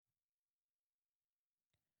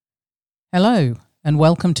Hello, and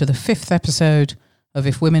welcome to the 5th episode of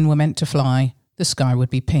If Women Were Meant to Fly, the Sky Would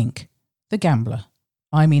Be Pink, The Gambler.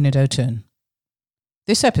 I'm Enid O'Toole.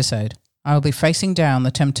 This episode, I will be facing down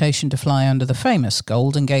the temptation to fly under the famous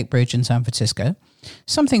Golden Gate Bridge in San Francisco,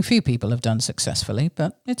 something few people have done successfully,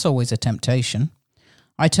 but it's always a temptation.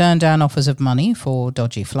 I turn down offers of money for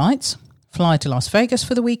dodgy flights, fly to Las Vegas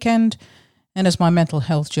for the weekend, and as my mental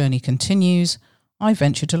health journey continues, I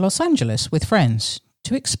venture to Los Angeles with friends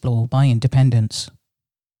to explore my independence.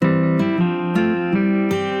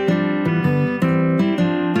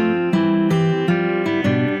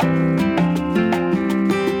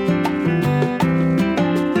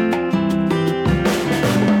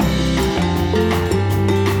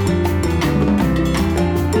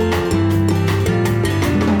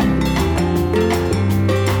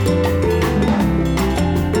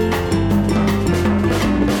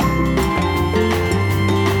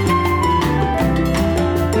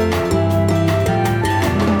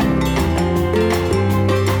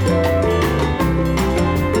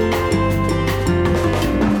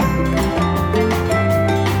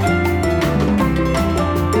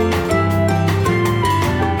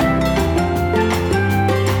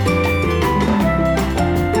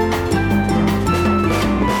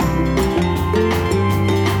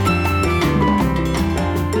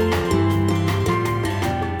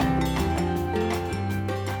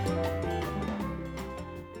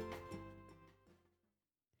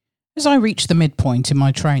 As I reached the midpoint in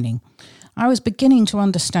my training, I was beginning to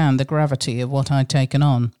understand the gravity of what I'd taken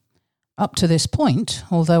on. Up to this point,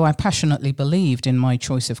 although I passionately believed in my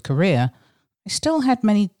choice of career, I still had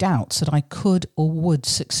many doubts that I could or would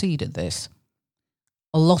succeed at this.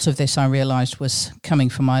 A lot of this I realised was coming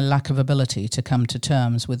from my lack of ability to come to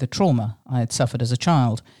terms with the trauma I had suffered as a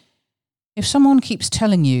child. If someone keeps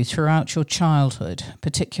telling you throughout your childhood,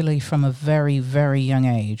 particularly from a very, very young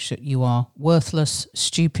age, that you are worthless,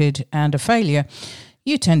 stupid, and a failure,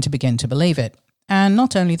 you tend to begin to believe it. And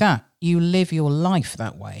not only that, you live your life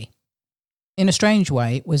that way. In a strange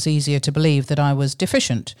way, it was easier to believe that I was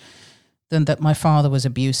deficient than that my father was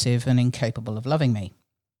abusive and incapable of loving me.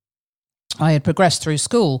 I had progressed through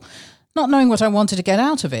school, not knowing what I wanted to get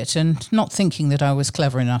out of it and not thinking that I was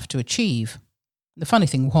clever enough to achieve. The funny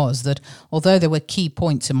thing was that although there were key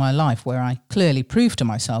points in my life where I clearly proved to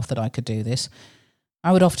myself that I could do this,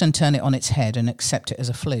 I would often turn it on its head and accept it as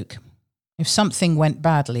a fluke. If something went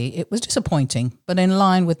badly, it was disappointing, but in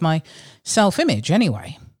line with my self-image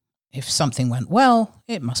anyway. If something went well,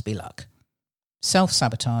 it must be luck.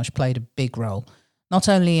 Self-sabotage played a big role, not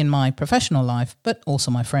only in my professional life, but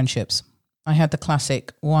also my friendships. I had the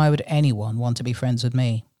classic, why would anyone want to be friends with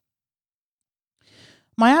me?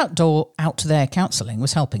 My out-there counselling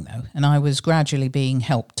was helping though, and I was gradually being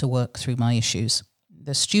helped to work through my issues.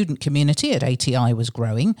 The student community at ATI was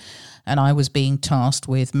growing, and I was being tasked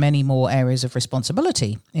with many more areas of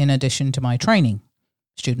responsibility in addition to my training.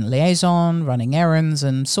 Student liaison, running errands,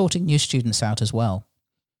 and sorting new students out as well.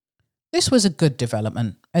 This was a good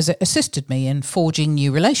development, as it assisted me in forging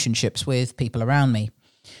new relationships with people around me.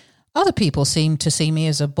 Other people seemed to see me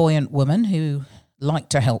as a buoyant woman who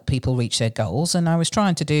liked to help people reach their goals, and I was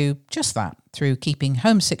trying to do just that through keeping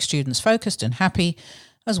homesick students focused and happy,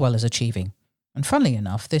 as well as achieving. And funnily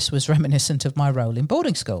enough, this was reminiscent of my role in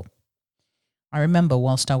boarding school. I remember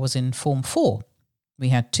whilst I was in Form 4, we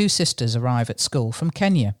had 2 sisters arrive at school from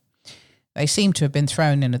Kenya. They seemed to have been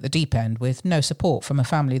thrown in at the deep end with no support from a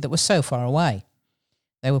family that was so far away.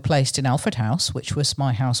 They were placed in Alfred House, which was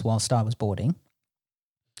my house whilst I was boarding.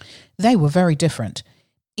 They were very different.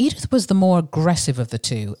 Edith was the more aggressive of the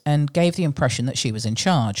two and gave the impression that she was in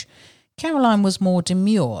charge. Caroline was more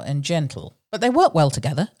demure and gentle, but they worked well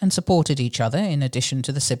together and supported each other in addition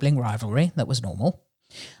to the sibling rivalry that was normal.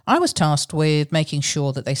 I was tasked with making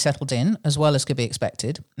sure that they settled in as well as could be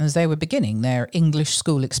expected, as they were beginning their English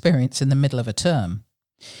school experience in the middle of a term.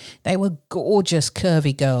 They were gorgeous,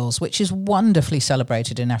 curvy girls, which is wonderfully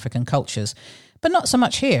celebrated in African cultures, but not so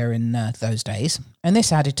much here in those days, and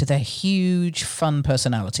this added to their huge, fun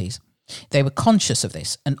personalities. They were conscious of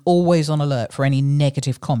this and always on alert for any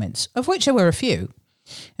negative comments, of which there were a few.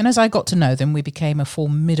 And as I got to know them, we became a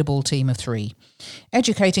formidable team of 3,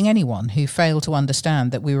 educating anyone who failed to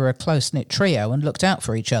understand that we were a close-knit trio and looked out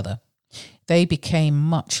for each other. They became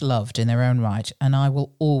much loved in their own right, and I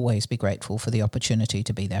will always be grateful for the opportunity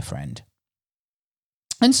to be their friend.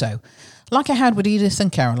 And so, like I had with Edith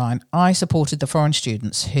and Caroline, I supported the foreign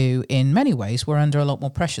students who, in many ways, were under a lot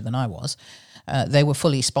more pressure than I was. They were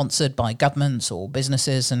fully sponsored by governments or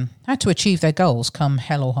businesses and had to achieve their goals come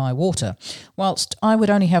hell or high water, whilst I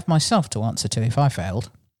would only have myself to answer to if I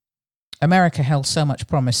failed. America held so much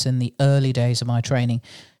promise in the early days of my training.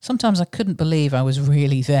 Sometimes I couldn't believe I was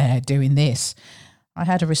really there doing this. I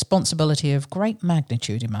had a responsibility of great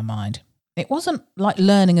magnitude in my mind. It wasn't like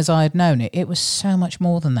learning as I had known it. It was so much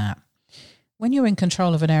more than that. When you're in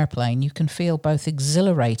control of an airplane, you can feel both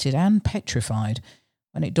exhilarated and petrified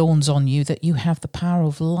when it dawns on you that you have the power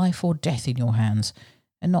of life or death in your hands,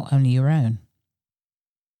 and not only your own.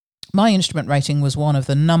 My instrument rating was one of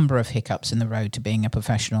the number of hiccups in the road to being a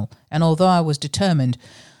professional, and although I was determined,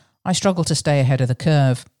 I struggled to stay ahead of the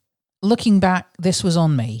curve. Looking back, this was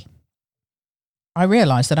on me. I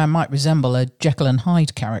realised that I might resemble a Jekyll and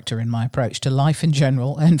Hyde character in my approach to life in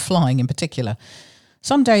general and flying in particular.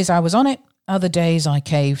 Some days I was on it, other days I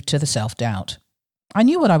caved to the self-doubt. I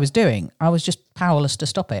knew what I was doing, I was just powerless to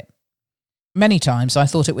stop it. Many times I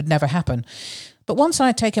thought it would never happen, but once I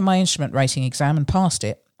had taken my instrument rating exam and passed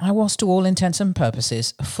it, I was to all intents and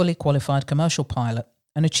purposes a fully qualified commercial pilot,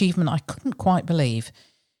 an achievement I couldn't quite believe.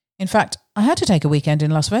 In fact, I had to take a weekend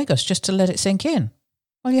in Las Vegas just to let it sink in.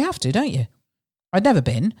 Well, you have to, don't you? I'd never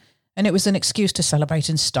been, and it was an excuse to celebrate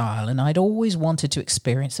in style, and I'd always wanted to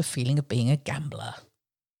experience the feeling of being a gambler.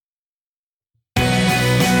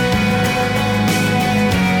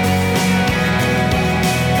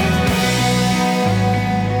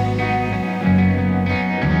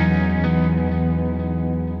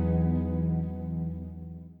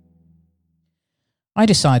 I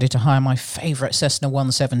decided to hire my favourite Cessna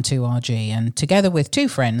 172RG and, together with two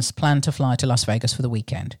friends, planned to fly to Las Vegas for the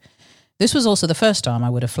weekend. This was also the first time I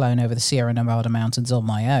would have flown over the Sierra Nevada mountains on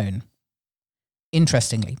my own.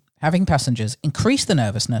 Interestingly, having passengers increased the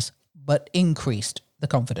nervousness, but increased the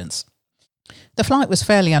confidence. The flight was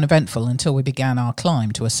fairly uneventful until we began our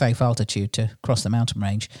climb to a safe altitude to cross the mountain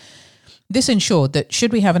range. This ensured that,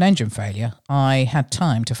 should we have an engine failure, I had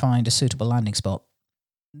time to find a suitable landing spot.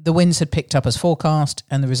 The winds had picked up as forecast,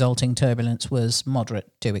 and the resulting turbulence was moderate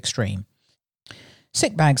to extreme.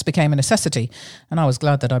 Sick bags became a necessity, and I was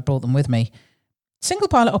glad that I brought them with me.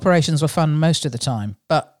 Single-pilot operations were fun most of the time,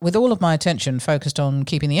 but with all of my attention focused on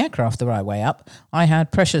keeping the aircraft the right way up, I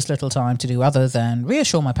had precious little time to do other than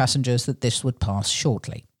reassure my passengers that this would pass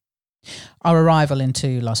shortly. Our arrival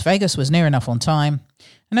into Las Vegas was near enough on time,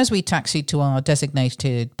 and as we taxied to our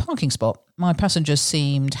designated parking spot, my passengers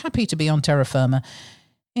seemed happy to be on terra firma,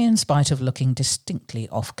 in spite of looking distinctly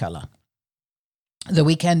off-colour. The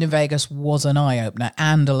weekend in Vegas was an eye-opener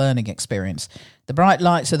and a learning experience. The bright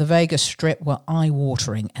lights of the Vegas Strip were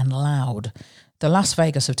eye-watering and loud. The Las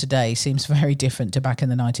Vegas of today seems very different to back in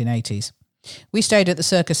the 1980s. We stayed at the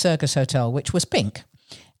Circus Hotel, which was pink,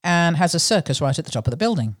 and has a circus right at the top of the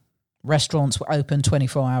building. Restaurants were open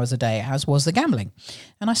 24 hours a day, as was the gambling.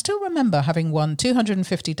 And I still remember having won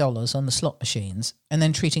 $250 on the slot machines and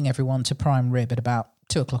then treating everyone to prime rib at about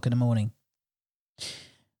 2 o'clock in the morning.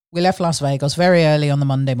 We left Las Vegas very early on the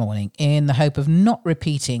Monday morning in the hope of not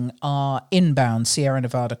repeating our inbound Sierra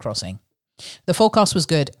Nevada crossing. The forecast was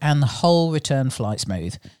good and the whole return flight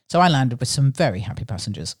smooth, so I landed with some very happy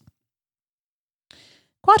passengers.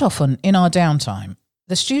 Quite often in our downtime,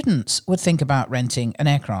 the students would think about renting an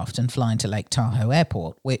aircraft and flying to Lake Tahoe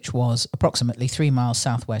Airport, which was approximately 3 miles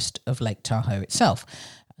southwest of Lake Tahoe itself,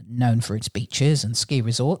 known for its beaches and ski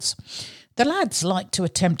resorts. The lads liked to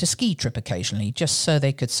attempt a ski trip occasionally, just so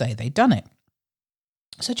they could say they'd done it.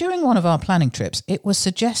 So during one of our planning trips, it was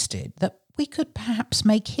suggested that we could perhaps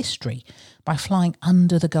make history by flying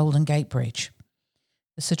under the Golden Gate Bridge.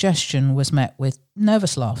 The suggestion was met with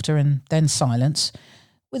nervous laughter and then silence,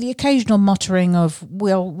 with the occasional muttering of,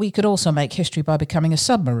 well, we could also make history by becoming a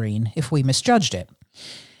submarine if we misjudged it.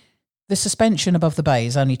 The suspension above the bay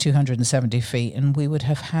is only 270 feet, and we would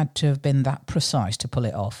have had to have been that precise to pull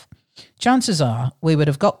it off. Chances are we would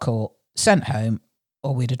have got caught, sent home,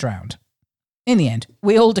 or we'd have drowned. In the end,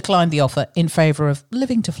 we all declined the offer in favour of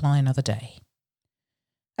living to fly another day.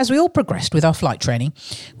 As we all progressed with our flight training,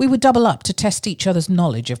 we would double up to test each other's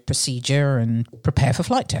knowledge of procedure and prepare for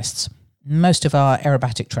flight tests. Most of our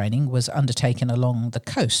aerobatic training was undertaken along the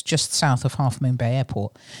coast just south of Half Moon Bay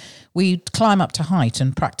Airport. We'd climb up to height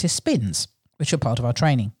and practice spins, which were part of our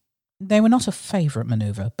training. They were not a favourite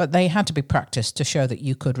manoeuvre, but they had to be practiced to show that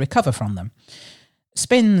you could recover from them.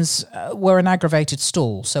 Spins were an aggravated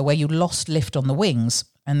stall, so where you lost lift on the wings,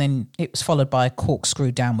 and then it was followed by a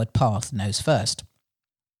corkscrew downward path, nose first.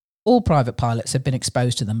 All private pilots had been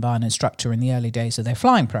exposed to them by an instructor in the early days of their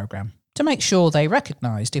flying program, to make sure they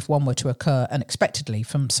recognised if one were to occur unexpectedly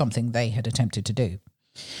from something they had attempted to do.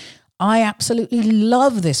 I absolutely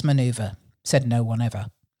love this manoeuvre, said no one ever.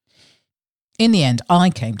 In the end,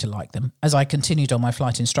 I came to like them as I continued on my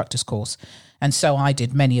flight instructor's course, and so I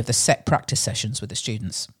did many of the set practice sessions with the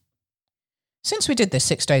students. Since we did this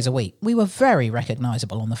 6 days a week, we were very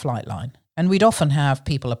recognisable on the flight line, and we'd often have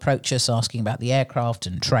people approach us asking about the aircraft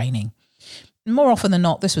and training. More often than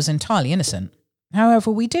not, this was entirely innocent.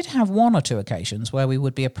 However, we did have 1 or 2 occasions where we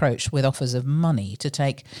would be approached with offers of money to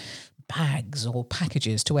take bags or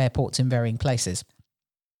packages to airports in varying places.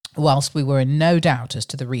 Whilst we were in no doubt as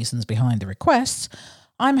to the reasons behind the requests,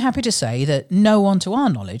 I'm happy to say that no one to our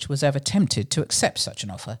knowledge was ever tempted to accept such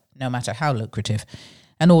an offer, no matter how lucrative,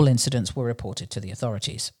 and all incidents were reported to the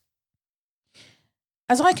authorities.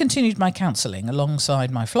 As I continued my counselling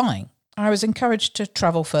alongside my flying, I was encouraged to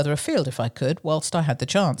travel further afield if I could, whilst I had the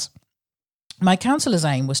chance. My counsellor's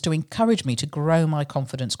aim was to encourage me to grow my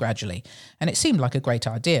confidence gradually, and it seemed like a great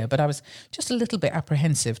idea, but I was just a little bit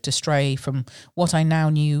apprehensive to stray from what I now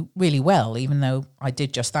knew really well, even though I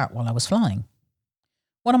did just that while I was flying.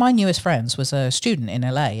 One of my newest friends was a student in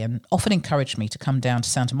LA and often encouraged me to come down to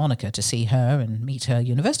Santa Monica to see her and meet her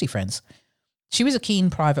university friends. She was a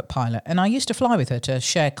keen private pilot, and I used to fly with her to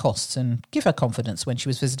share costs and give her confidence when she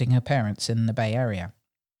was visiting her parents in the Bay Area.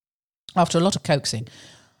 After a lot of coaxing,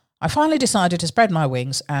 I finally decided to spread my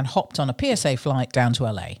wings and hopped on a PSA flight down to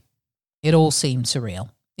LA. It all seemed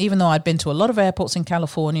surreal. Even though I'd been to a lot of airports in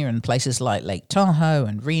California and places like Lake Tahoe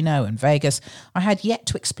and Reno and Vegas, I had yet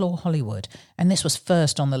to explore Hollywood, and this was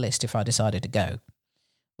first on the list if I decided to go.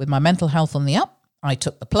 With my mental health on the up, I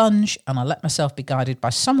took the plunge and I let myself be guided by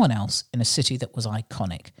someone else in a city that was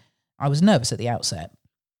iconic. I was nervous at the outset,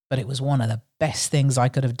 but it was one of the best things I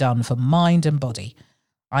could have done for mind and body.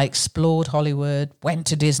 I explored Hollywood, went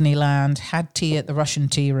to Disneyland, had tea at the Russian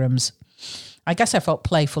tea rooms. I guess I felt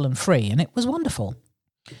playful and free, and it was wonderful.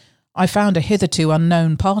 I found a hitherto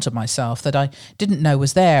unknown part of myself that I didn't know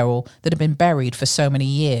was there or that had been buried for so many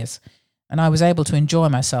years, and I was able to enjoy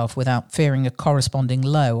myself without fearing a corresponding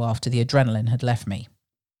low after the adrenaline had left me.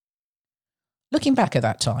 Looking back at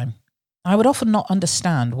that time, I would often not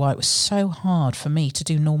understand why it was so hard for me to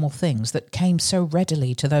do normal things that came so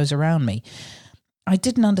readily to those around me. I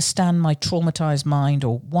didn't understand my traumatised mind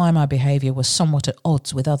or why my behaviour was somewhat at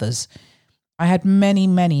odds with others. I had many,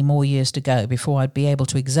 many more years to go before I'd be able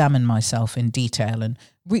to examine myself in detail and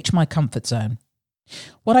reach my comfort zone.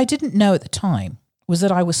 What I didn't know at the time was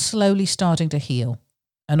that I was slowly starting to heal,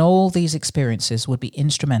 and all these experiences would be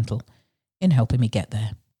instrumental in helping me get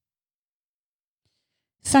there.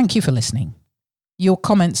 Thank you for listening. Your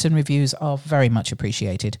comments and reviews are very much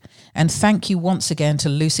appreciated. And thank you once again to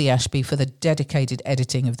Lucy Ashby for the dedicated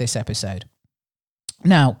editing of this episode.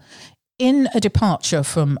 Now, in a departure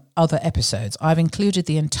from other episodes, I've included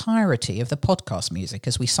the entirety of the podcast music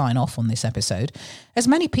as we sign off on this episode, as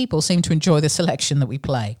many people seem to enjoy the selection that we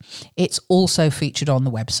play. It's also featured on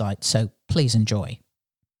the website, so please enjoy.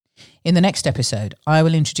 In the next episode, I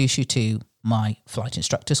will introduce you to my flight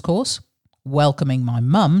instructor's course, welcoming my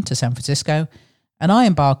mum to San Francisco, and I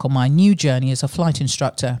embark on my new journey as a flight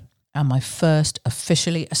instructor and my first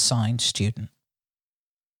officially assigned student.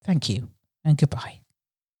 Thank you and goodbye.